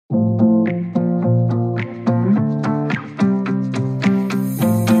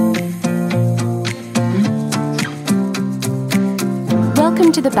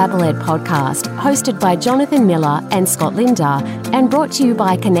Welcome to the Babble Ed podcast, hosted by Jonathan Miller and Scott Linder, and brought to you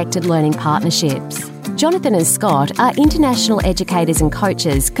by Connected Learning Partnerships. Jonathan and Scott are international educators and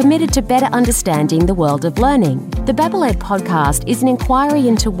coaches committed to better understanding the world of learning. The Babble Ed podcast is an inquiry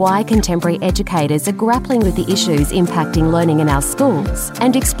into why contemporary educators are grappling with the issues impacting learning in our schools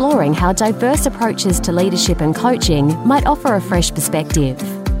and exploring how diverse approaches to leadership and coaching might offer a fresh perspective.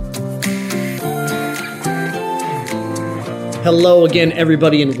 Hello again,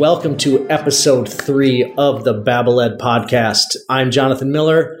 everybody, and welcome to episode 3 of the Babble Ed podcast. I'm Jonathan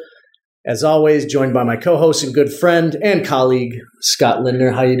Miller, as always, joined by my co-host and good friend and colleague, Scott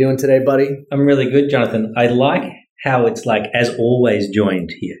Linder. How you doing today, buddy? I'm really good, Jonathan. I like how it's like, as always, joined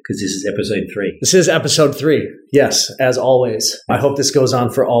here, because this is episode 3. This is episode 3. Yes, as always. I hope this goes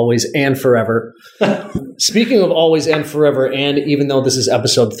on for always and forever. Speaking of always and forever, and even though this is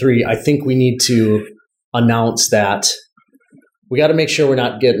episode 3, I think we need to announce that we got to make sure we're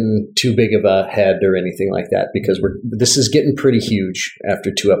not getting too big of a head or anything like that, because this is getting pretty huge after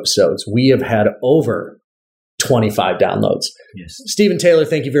 2 episodes. We have had over 25 downloads. Yes. Stephen Taylor,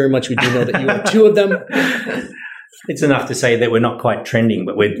 thank you very much. We do know that you are 2 of them. It's enough to say that we're not quite trending,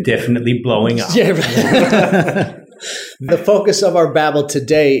 but we're definitely blowing up. Yeah. The focus of our babble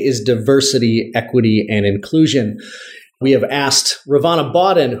today is diversity, equity, and inclusion. We have asked Ravana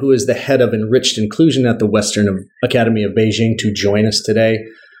Bodden, who is the head of Enriched Inclusion at the Western Academy of Beijing, to join us today.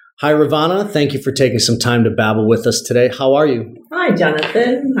 Hi, Ravana. Thank you for taking some time to babble with us today. How are you? Hi,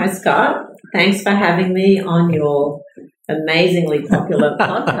 Jonathan. Hi, Scott. Thanks for having me on your amazingly popular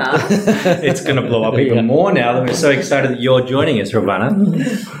podcast. It's going to blow up even more now that we're so excited that you're joining us, Ravana.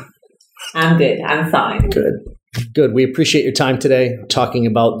 I'm good. I'm fine. Good. We appreciate your time today talking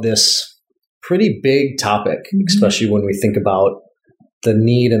about this pretty big topic, especially when we think about the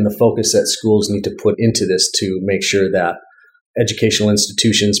need and the focus that schools need to put into this to make sure that educational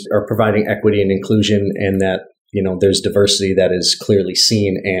institutions are providing equity and inclusion, and that, you know, there's diversity that is clearly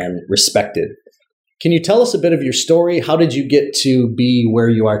seen and respected. Can you tell us a bit of your story? How did you get to be where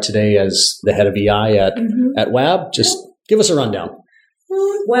you are today as the head of EI at WAB? Just give us a rundown.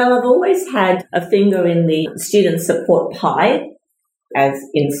 Well, I've always had a finger in the student support pie, as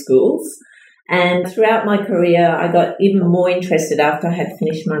in schools. And throughout my career, I got even more interested after I had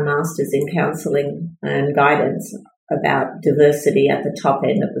finished my master's in counselling and guidance about diversity at the top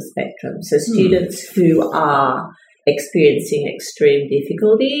end of the spectrum. So students who are experiencing extreme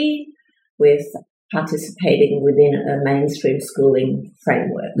difficulty with participating within a mainstream schooling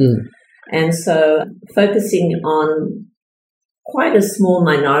framework. And so focusing on quite a small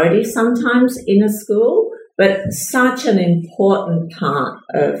minority sometimes in a school, but such an important part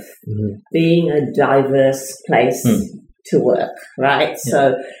of being a diverse place to work, right? Yeah.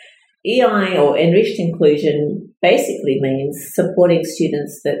 So EI, or Enriched Inclusion, basically means supporting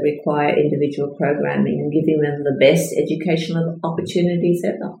students that require individual programming and giving them the best educational opportunities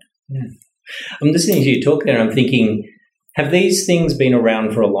ever. Yeah. I'm listening to you talk there, and I'm thinking, have these things been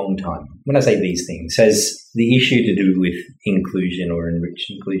around for a long time? When I say these things, has the issue to do with inclusion or enriched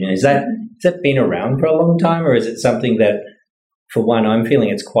inclusion, has that been around for a long time, or is it something that, for one, I'm feeling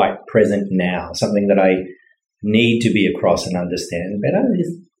it's quite present now, something that I need to be across and understand better?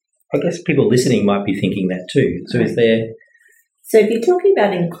 I guess people listening might be thinking that too. So is there... So if you're talking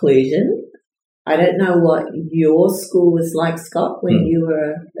about inclusion, I don't know what your school was like, Scott, when you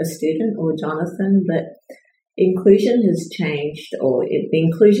were a student, or Jonathan, but inclusion has changed, or the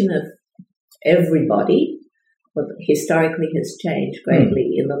inclusion of everybody historically has changed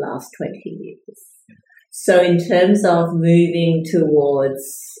greatly in the last 20 years. So in terms of moving towards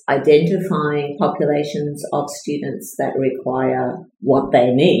identifying populations of students that require what they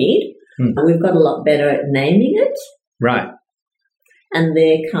need, we've got a lot better at naming it. Right. And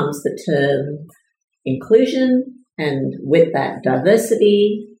there comes the term inclusion, and with that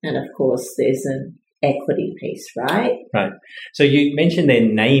diversity, and of course there's an equity piece, right? Right. So you mentioned they're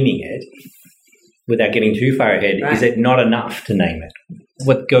naming it without getting too far ahead. Right. Is it not enough to name it?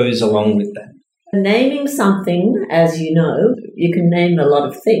 What goes along with that? Naming something, as you know, you can name a lot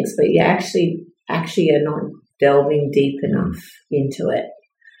of things, but you actually are not delving deep enough into it.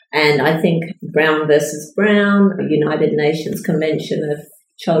 And I think Brown versus Brown, United Nations Convention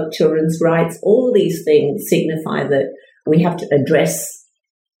of Children's Rights, all these things signify that we have to address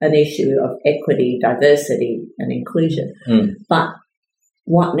an issue of equity, diversity, and inclusion. But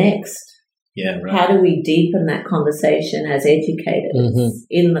what next? Yeah, right. How do we deepen that conversation as educators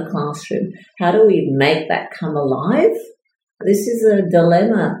in the classroom? How do we make that come alive? This is a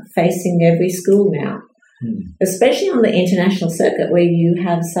dilemma facing every school now, especially on the international circuit where you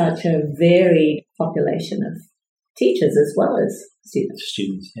have such a varied population of teachers as well as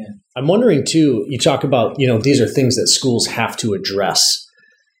students. Yeah. I'm wondering too, you talk about, these are things that schools have to address.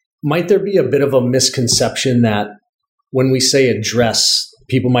 Might there be a bit of a misconception that when we say address,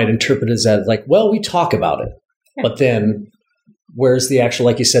 people might interpret it as like, well, we talk about it, but then where's the actual,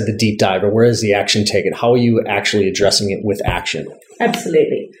 like you said, the deep dive, or where is the action taken? How are you actually addressing it with action?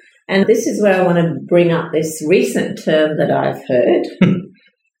 Absolutely. And this is where I want to bring up this recent term that I've heard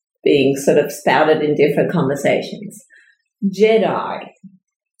being sort of spouted in different conversations. JEDI.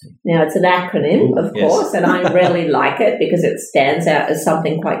 Now, it's an acronym, of course, and I really like it because it stands out as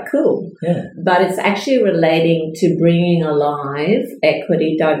something quite cool. Yeah. But it's actually relating to bringing alive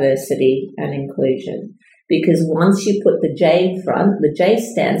equity, diversity, and inclusion. Because once you put the J in front, the J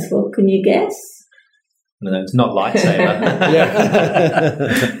stands for, can you guess? No, it's not lightsaber.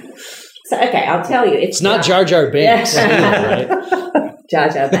 So, okay, I'll tell you. It's not Jar Jar Binks. Right? Jar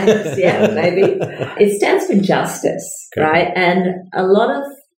Jar Binks, maybe. It stands for justice, right? And a lot of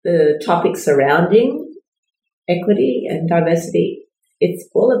the topics surrounding equity and diversity, it's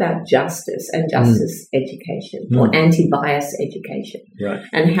all about justice and justice education or anti-bias education. Right.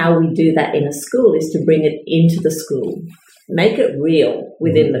 And how we do that in a school is to bring it into the school, make it real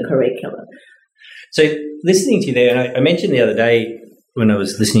within the curriculum. So listening to you there, and I mentioned the other day when I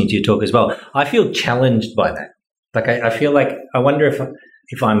was listening to you talk as well, I feel challenged by that. Like I feel like I wonder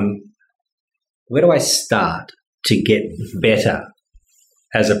if I'm, where do I start to get better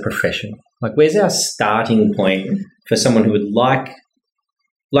as a professional? Like, where's our starting point for someone who would like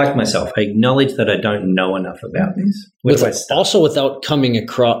myself, I acknowledge that I don't know enough about this. Where do I start? Also without coming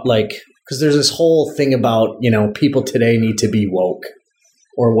across, because there's this whole thing about, people today need to be woke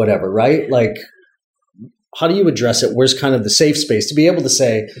or whatever, right? Like, how do you address it? Where's kind of the safe space to be able to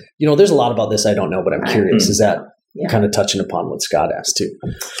say, there's a lot about this I don't know, but I'm curious. Is that kind of touching upon what Scott asked too?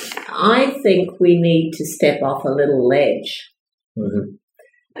 I think we need to step off a little ledge.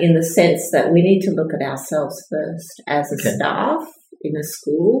 In the sense that we need to look at ourselves first as a staff in a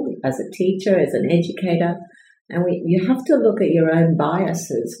school, as a teacher, as an educator, and you have to look at your own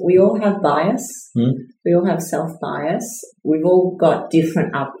biases. We all have bias. We all have self-bias. We've all got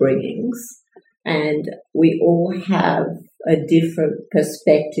different upbringings, and we all have a different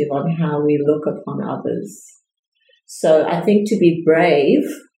perspective on how we look upon others. So I think to be brave,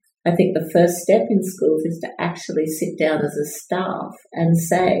 I think the first step in schools is to actually sit down as a staff and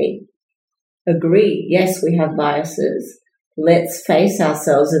say, agree, yes, we have biases. Let's face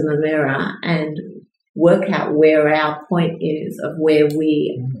ourselves in the mirror and work out where our point is of where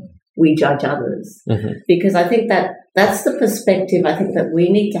we judge others. Because I think that's the perspective I think that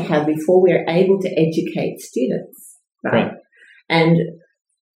we need to have before we're able to educate students, right? And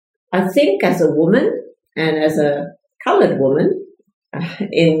I think as a woman and as a coloured woman,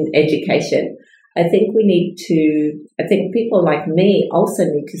 in education, I think people like me also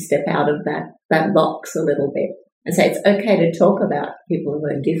need to step out of that box a little bit and say it's okay to talk about people who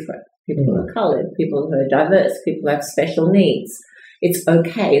are different, people who are coloured, people who are diverse, people who have special needs. It's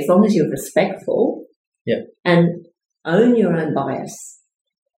okay as long as you're respectful and own your own bias.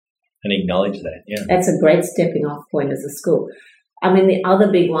 And acknowledge that, That's a great stepping off point as a school. I mean, the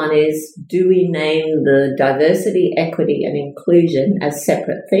other big one is, do we name the diversity, equity, and inclusion as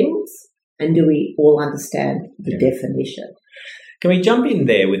separate things? And do we all understand the definition? Can we jump in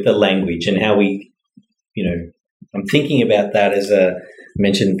there with the language and how we, I'm thinking about that as I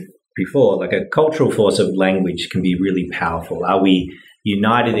mentioned before, like a cultural force of language can be really powerful. Are we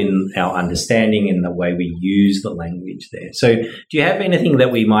united in our understanding and the way we use the language there? So do you have anything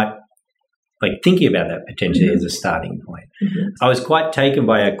that we might, thinking about that potentially as a starting point? I was quite taken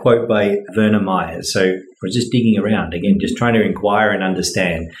by a quote by Verna Myers. So I was just digging around, again, just trying to inquire and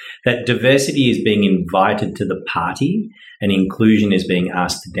understand that diversity is being invited to the party and inclusion is being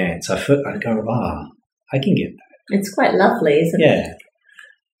asked to dance. I go, I can get that. It's quite lovely, isn't it? Yeah.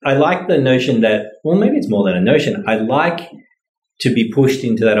 I like the notion that, well, maybe it's more than a notion. I like to be pushed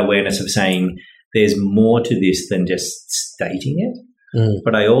into that awareness of saying there's more to this than just stating it.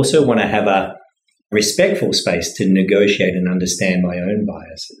 But I also want to have a respectful space to negotiate and understand my own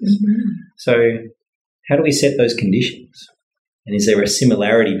biases. So how do we set those conditions? And is there a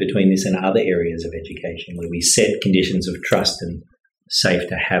similarity between this and other areas of education where we set conditions of trust and safe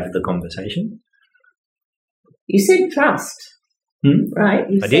to have the conversation? You said trust, right?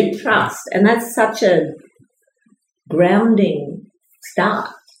 You said trust. And that's such a grounding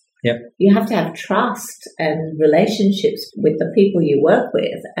start. Yep. You have to have trust and relationships with the people you work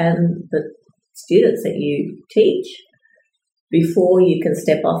with and the students that you teach before you can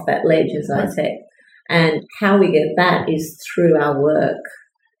step off that ledge, as I said. And how we get that is through our work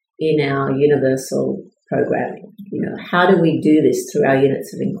in our universal programming. How do we do this through our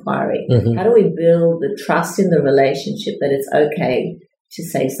units of inquiry? Mm-hmm. How do we build the trust in the relationship that it's okay to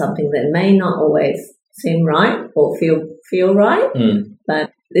say something that may not always seem right or feel right,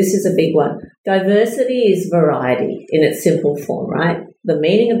 but this is a big one. Diversity is variety in its simple form, right? The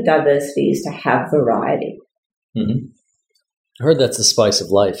meaning of diversity is to have variety. Mm-hmm. I heard that's the spice of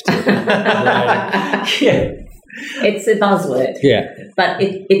life, too. Yeah. It's a buzzword. Yeah. But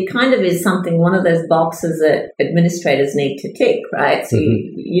it kind of is something, one of those boxes that administrators need to tick, right? So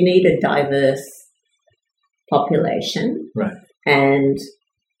you need a diverse population. Right. And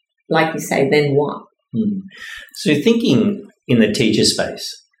like you say, then what? So thinking in the teacher space,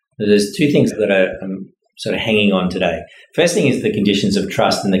 there's two things that I'm sort of hanging on today. First thing is the conditions of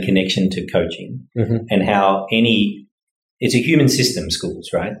trust and the connection to coaching, and how it's a human system, schools,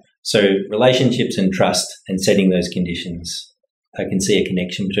 right? So relationships and trust and setting those conditions, I can see a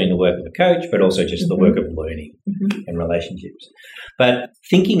connection between the work of a coach, but also just the work of learning and relationships. But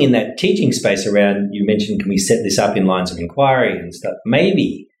thinking in that teaching space around, you mentioned, can we set this up in lines of inquiry and stuff?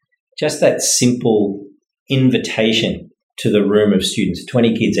 Maybe just that simple invitation to the room of students,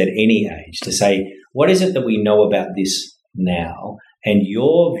 20 kids at any age, to say, what is it that we know about this now? And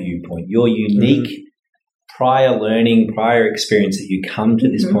your viewpoint, your unique prior learning, prior experience that you come to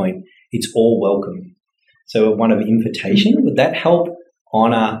this point, it's all welcome. So one of invitation, would that help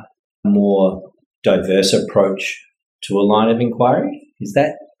honour a more diverse approach to a line of inquiry? Is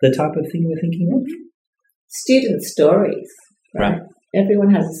that the type of thing we're thinking of? Student stories, right?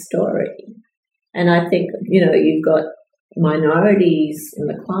 Everyone has a story. And I think, you've got minorities in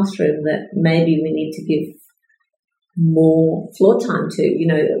the classroom that maybe we need to give more floor time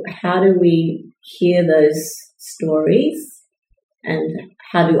to. How do we hear those stories and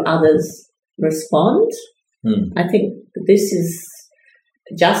how do others respond? I think this is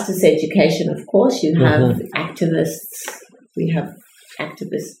justice education, of course. You have activists, we have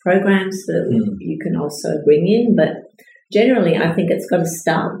activist programs that you can also bring in, but generally I think it's got to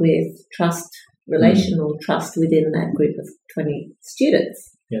start with trust, relational trust within that group of 20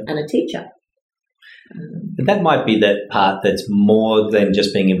 students and a teacher. But that might be that part that's more than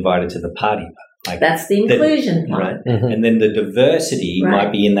just being invited to the party. That's the inclusion part. Right? And then the diversity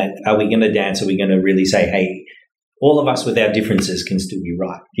might be in that, are we going to dance? Are we going to really say, hey, all of us with our differences can still be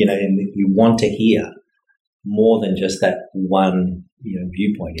right? And we want to hear more than just that one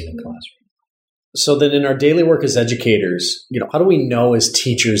viewpoint in a classroom. So then in our daily work as educators, how do we know as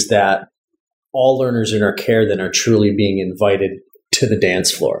teachers that all learners in our care then are truly being invited to the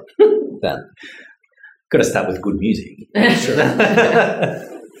dance floor then? Got to start with good music. Sure.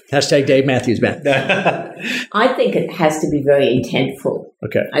 Hashtag Dave Matthews Band. I think it has to be very intentful.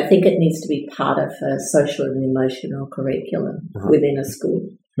 Okay. I think it needs to be part of a social and emotional curriculum within a school,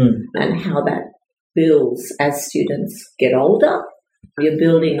 and how that builds as students get older. You're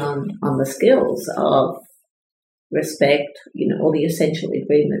building on the skills of respect, all the essential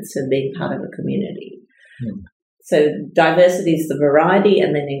agreements of being part of a community. So diversity is the variety,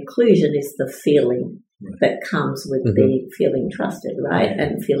 and then inclusion is the feeling that comes with the feeling trusted, right?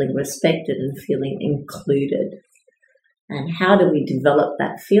 And feeling respected and feeling included. And how do we develop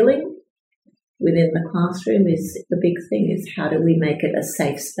that feeling within the classroom is the big thing, is how do we make it a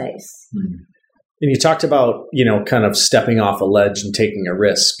safe space? And you talked about, kind of stepping off a ledge and taking a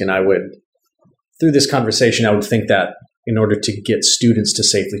risk. And through this conversation, I would think that in order to get students to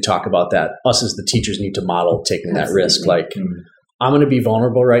safely talk about that, us as the teachers need to model taking that risk. Like, I'm going to be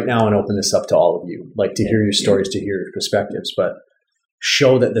vulnerable right now and open this up to all of you, like to hear your stories, to hear your perspectives, but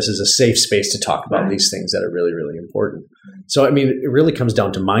show that this is a safe space to talk about these things that are really, really important. So, it really comes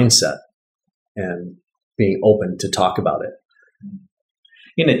down to mindset and being open to talk about it.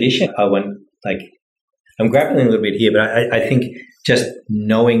 In addition, I'm grappling a little bit here, but I think just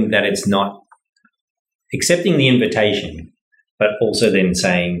knowing that it's not accepting the invitation, but also then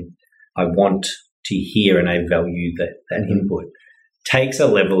saying, I want to hear and I value that input, takes a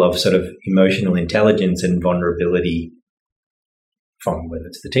level of sort of emotional intelligence and vulnerability from whether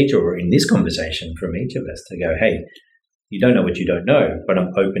it's the teacher or in this conversation from each of us to go, hey, you don't know what you don't know, but I'm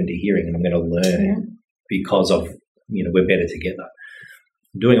open to hearing and I'm going to learn because of, we're better together.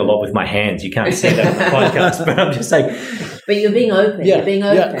 I'm doing a lot with my hands. You can't see that on the podcast, but I'm just saying. But you're being open. Yeah, you're being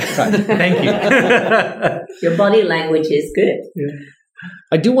open. Yeah. Thank you. Your body language is good. Yeah.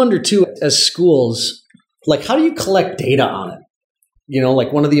 I do wonder too, as schools, how do you collect data on it?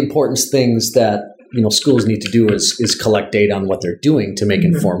 One of the important things that, schools need to do is collect data on what they're doing to make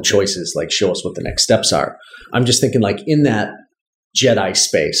informed choices, show us what the next steps are. I'm just thinking in that JEDI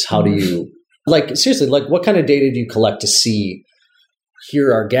space, how do you, seriously, what kind of data do you collect to see,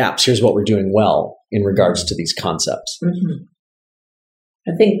 here are gaps, here's what we're doing well, in regards to these concepts? Mm-hmm.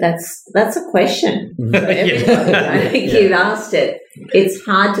 I think that's a question for everybody. I think you've asked it. It's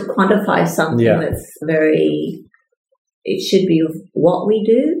hard to quantify something that's very, it should be what we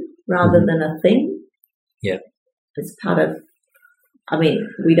do rather than a thing. Yeah. It's part of, I mean,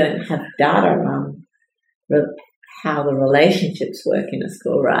 we don't have data around how the relationships work in a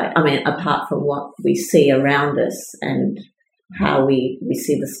school, right? I mean, apart from what we see around us and how we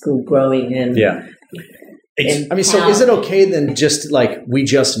see the school growing and so is it okay then just like we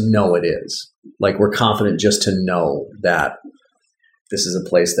just know it is? Like we're confident just to know that this is a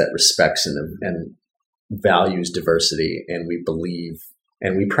place that respects and values diversity, and we believe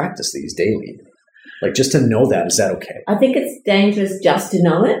and we practice these daily. Like just to know that, is that okay? I think it's dangerous just to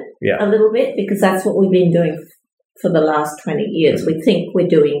know it a little bit, because that's what we've been doing for the last 20 years. We think we're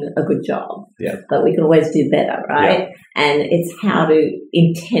doing a good job, but we can always do better, right? Yeah. And it's how to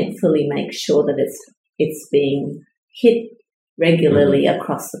intentfully make sure that it's being hit regularly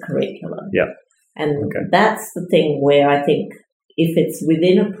across the curriculum. Yeah. And that's the thing where I think if it's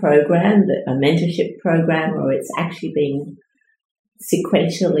within a program, a mentorship program, or it's actually being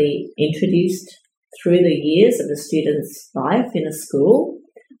sequentially introduced through the years of the student's life in a school,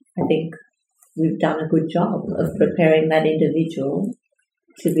 I think we've done a good job of preparing that individual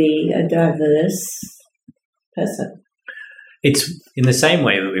to be a diverse person. It's in the same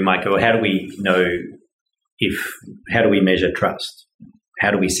way that we might go, how do we know how do we measure trust? How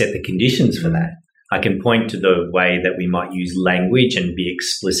do we set the conditions for that? I can point to the way that we might use language and be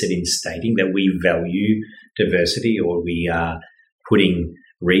explicit in stating that we value diversity, or we are putting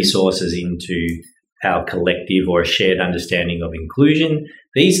resources into our collective or a shared understanding of inclusion.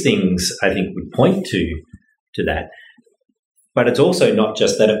 These things, I think, would point to that. But it's also not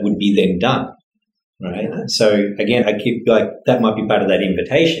just that it would be then done, right? So, again, I keep that might be part of that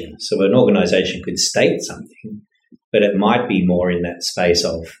invitation. So an organisation could state something, but it might be more in that space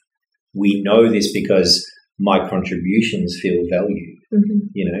of, we know this because my contributions feel valued,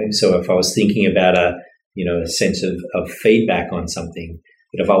 So if I was thinking about a sense of feedback on something,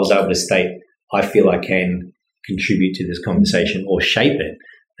 that if I was able to state, I feel I can contribute to this conversation or shape it,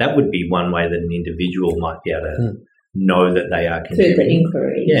 that would be one way that an individual might be able to know that they are contributing. Through the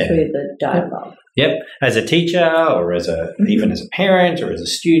inquiry, through the dialogue. Yep. As a teacher or even as a parent or as a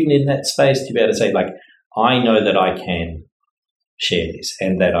student in that space, to be able to say, like, I know that I can share this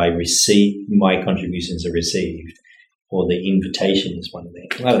and that my contributions are received, or the invitation is one of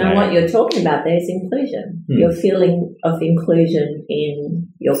them. Now, what you're talking about there is inclusion. Your feeling of inclusion in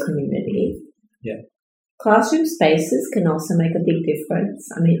your community. Yeah. Classroom spaces can also make a big difference.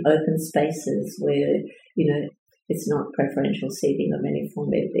 I mean, open spaces where, it's not preferential seating of any form.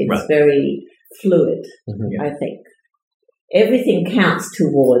 It's very fluid, I think. Everything counts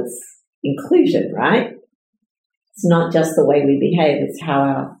towards inclusion, right? It's not just the way we behave, it's how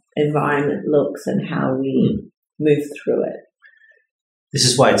our environment looks and how we move through it. This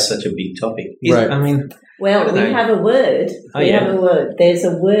is why it's such a big topic. Right. I mean, we have a word. Have a word. There's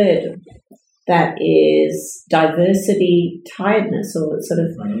a word that is diversity tiredness, or sort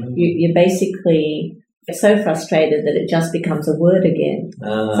of you're basically so frustrated that it just becomes a word again.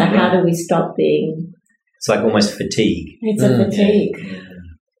 So how do we stop being... It's like almost fatigue. It's a fatigue. Yeah.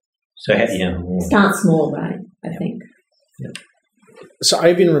 So, start small, right, I think. Yeah. So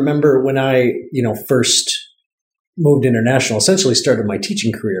I even remember when I, first moved international, essentially started my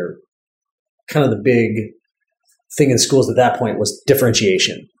teaching career, kind of the big thing in schools at that point was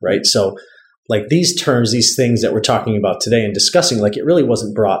differentiation, right? So like these terms, these things that we're talking about today and discussing, like it really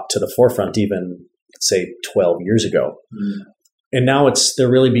wasn't brought to the forefront even, let's say, 12 years ago. And now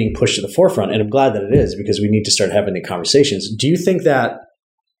they're really being pushed to the forefront. And I'm glad that it is, because we need to start having the conversations. Do you think that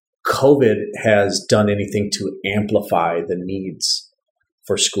COVID has done anything to amplify the needs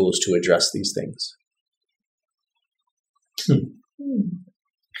for schools to address these things?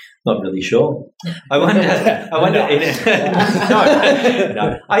 Not really sure. I wonder.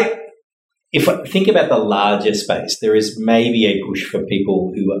 No. If I think about the larger space, there is maybe a push for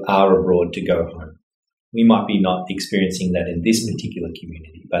people who are abroad to go home. We might be not experiencing that in this particular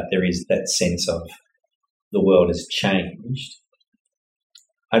community, but there is that sense of the world has changed.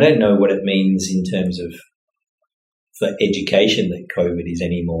 I don't know what it means in terms of for education that COVID is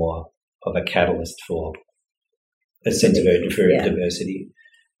any more of a catalyst for a sense of diversity.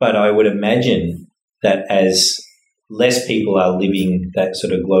 But I would imagine that as less people are living that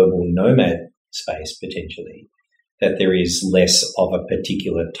sort of global nomad space potentially, that there is less of a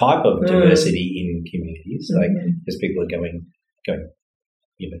particular type of diversity in communities, like as people are going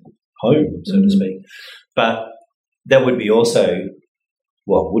home, so to speak. But that would be also,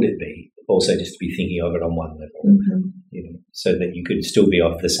 what would it be? also just to be thinking of it on one level, so that you could still be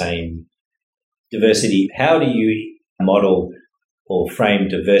of the same diversity. How do you model or frame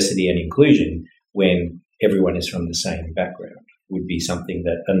diversity and inclusion when everyone is from the same background? Would be something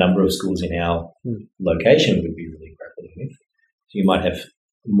that a number of schools in our location would be really grappling with. So you might have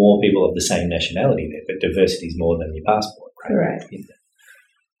more people of the same nationality there, but diversity is more than your passport. Right? Correct.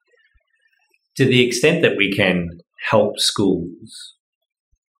 To the extent that we can help schools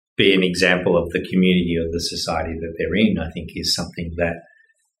be an example of the community or the society that they're in, I think is something that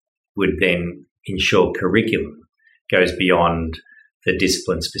would then ensure curriculum goes beyond the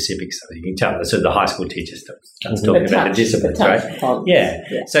discipline-specific stuff. You can tell, so the high school teacher starts talking about the disciplines, right? Yeah,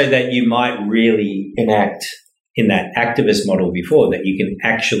 so that you might really enact in that activist model before that you can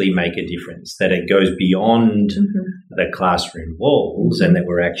actually make a difference, that it goes beyond the classroom walls and that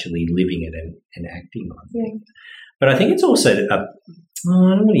we're actually living it and acting on it. But I think it's also, I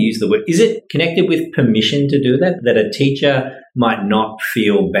don't want to use the word, is it connected with permission to do that? That a teacher might not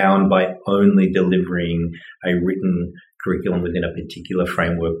feel bound by only delivering a written curriculum within a particular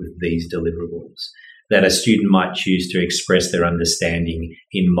framework with these deliverables, that a student might choose to express their understanding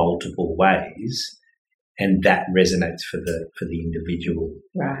in multiple ways, and that resonates for the individual.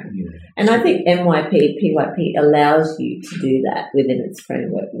 Right. And I think PYP allows you to do that within its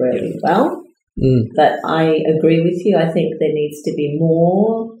framework really well. But I agree with you. I think there needs to be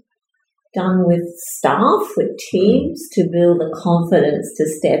more done with staff, with teams, to build the confidence to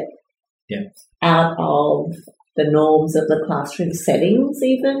step out of the norms of the classroom settings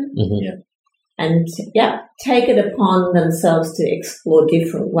even. And, take it upon themselves to explore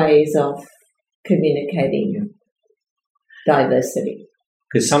different ways of communicating diversity.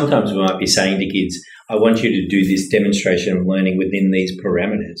 Because sometimes we might be saying to kids, I want you to do this demonstration of learning within these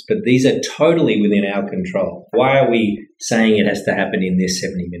parameters, but these are totally within our control. Why are we saying it has to happen in this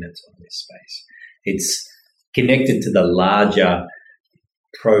 70 minutes on this space? It's connected to the larger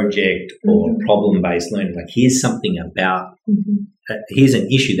project or problem-based learning. Like, here's something about, here's an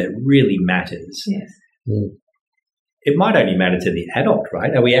issue that really matters. It might only matter to the adult,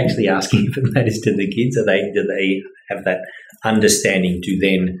 right? Are we actually asking if it matters to the kids? Do they have that understanding to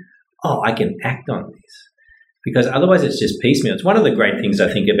then, I can act on this? Because otherwise it's just piecemeal. It's one of the great things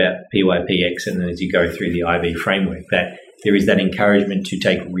I think about PYPX, and as you go through the IB framework, that there is that encouragement to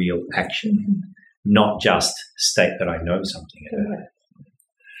take real action, not just state that I know something about it.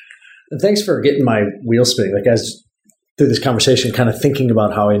 And thanks for getting my wheel spinning. Like, as through this conversation, kind of thinking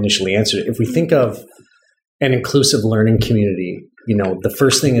about how I initially answered it. If we think of an inclusive learning community, the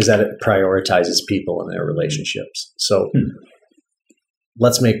first thing is that it prioritizes people and their relationships. So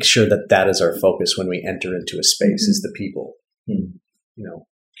let's make sure that is our focus when we enter into a space, is the people.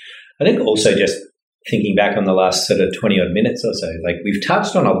 I think also just thinking back on the last sort of 20 odd minutes or so, like, we've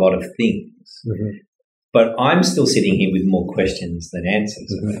touched on a lot of things, but I'm still sitting here with more questions than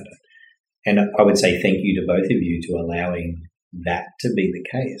answers about it. And I would say thank you to both of you to allowing that to be the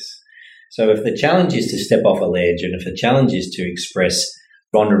case. So if the challenge is to step off a ledge, and if the challenge is to express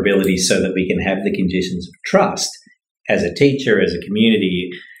vulnerability so that we can have the conditions of trust as a teacher, as a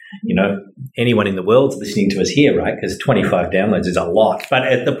community, anyone in the world's listening to us here, right? Because 25 downloads is a lot. But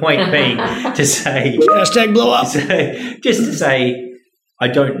at the point being to say... Hashtag blow up. Just to say, I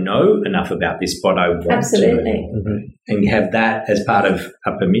don't know enough about this, but I want to. And have that as part of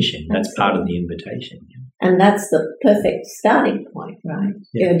a permission. That's part of the invitation. And that's the perfect starting point, right?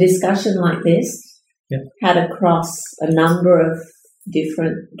 A discussion like this had across a number of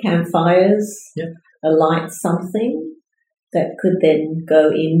different campfires, alight something that could then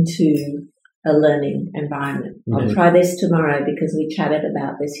go into a learning environment. I'll try this tomorrow because we chatted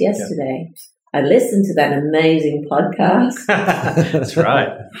about this yesterday. I listened to that amazing podcast. That's right.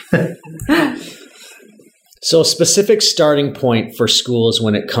 So a specific starting point for schools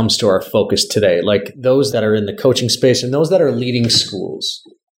when it comes to our focus today, like those that are in the coaching space and those that are leading schools,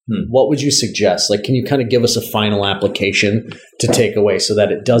 what would you suggest? Like, can you kind of give us a final application to take away so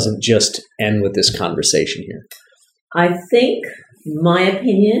that it doesn't just end with this conversation here? I think my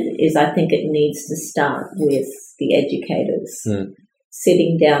opinion is I think it needs to start with the educators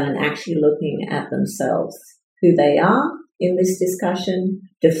sitting down and actually looking at themselves, who they are in this discussion,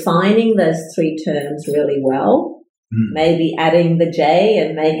 defining those three terms really well, maybe adding the J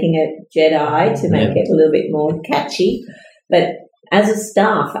and making it JEDI to make it a little bit more catchy. But as a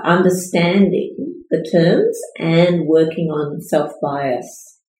staff, understanding the terms and working on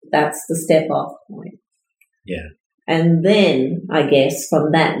self-bias, that's the step-off point. Yeah. And then, I guess,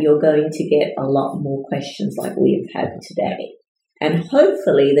 from that, you're going to get a lot more questions like we've had today. And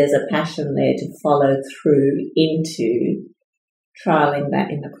hopefully there's a passion there to follow through into trialling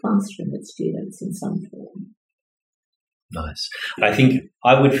that in the classroom with students in some form. Nice. I think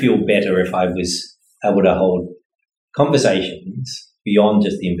I would feel better if I was able to hold conversations beyond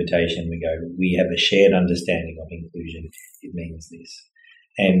just the invitation. We go, we have a shared understanding of inclusion. It means this.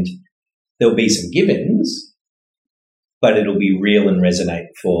 And there'll be some givens, but it'll be real and resonate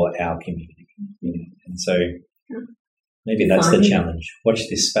for our community. And so maybe that's the challenge. Watch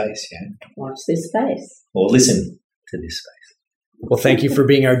this space, Watch this space. Or listen to this space. Well, thank you for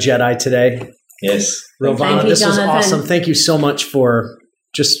being our Jedi today. Yes. Rilvana, this was awesome. Thank you so much for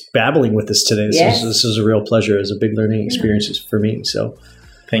just babbling with us today. This is a real pleasure. It was a big learning experience for me. So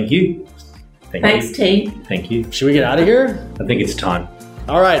thank you. Thanks, team. Thank you. Should we get out of here? I think it's time.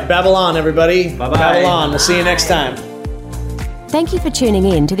 All right. Babylon, everybody. Bye-bye. Babylon. We'll see you next time. Thank you for tuning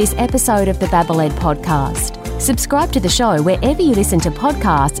in to this episode of the Babble-Ed podcast. Subscribe to the show wherever you listen to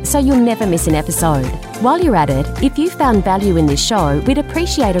podcasts so you'll never miss an episode. While you're at it, if you found value in this show, we'd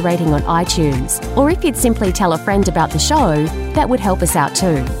appreciate a rating on iTunes. Or if you'd simply tell a friend about the show, that would help us out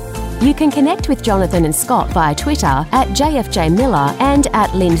too. You can connect with Jonathan and Scott via Twitter at JFJ Miller and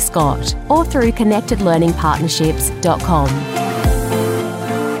at Lind Scott, or through connectedlearningpartnerships.com.